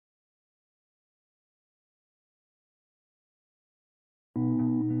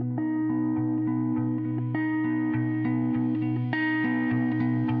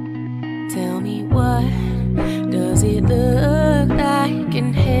What does it look like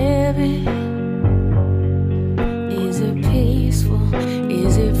in heaven? Is it peaceful?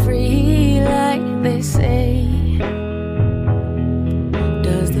 Is it free like they say?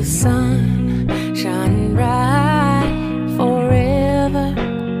 Does the sun shine bright forever?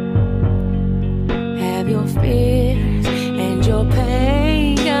 Have your fears and your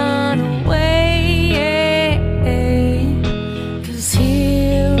pain gone away? 'Cause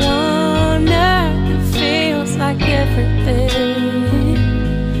here on earth it feels like everything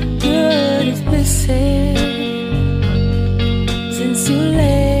good is missing since you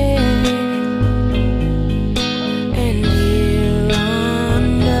left. And here on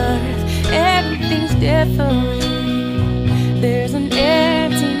earth everything's different. There's an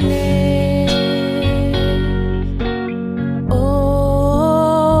emptiness.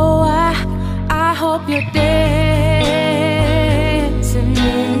 Oh, I hope you're dancing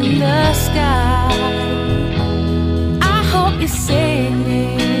in the sky. I hope you're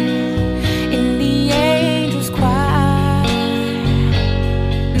singing in the angels' choir.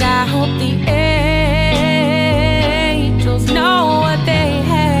 And I hope the angels know what they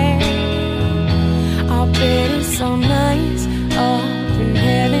have. I'll bet it's so nice up in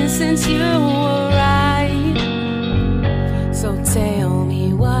heaven since you arrived. So tell me,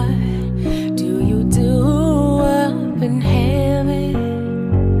 what do you do up in heaven?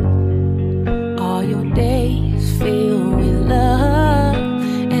 All your days filled with love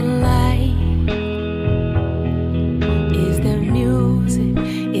and light. Is there music?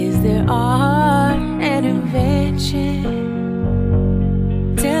 Is there art and invention?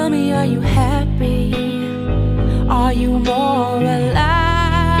 Tell me, are you happy? Are you more alive?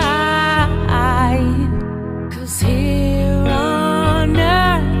 'Cause here on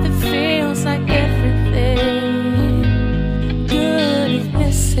earth it feels like everything good is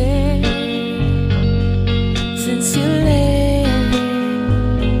missing since you left.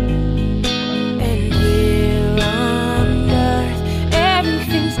 And here on earth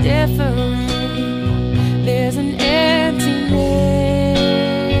everything's different. There's an emptiness.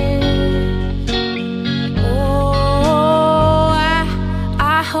 Oh,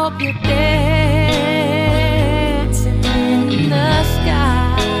 I hope you're dancing in the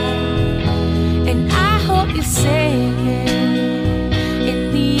sky. And I hope you're singing in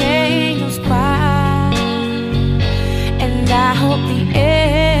the angels' choir. And I hope the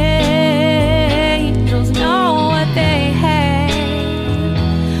angels know what they have.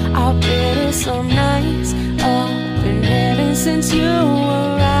 I'll bet it's so nice up in heaven since you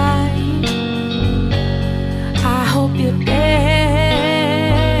arrived. I hope you're dancing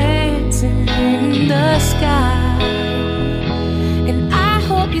in the sky. And I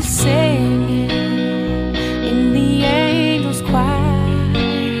hope you're singing in the angels' choir.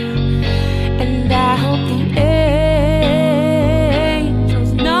 And I hope the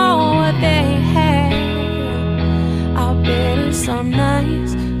angels know what they have. I'll bet it's so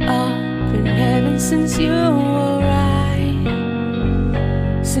nice up in heaven since you arrived.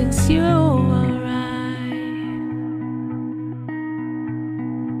 Since you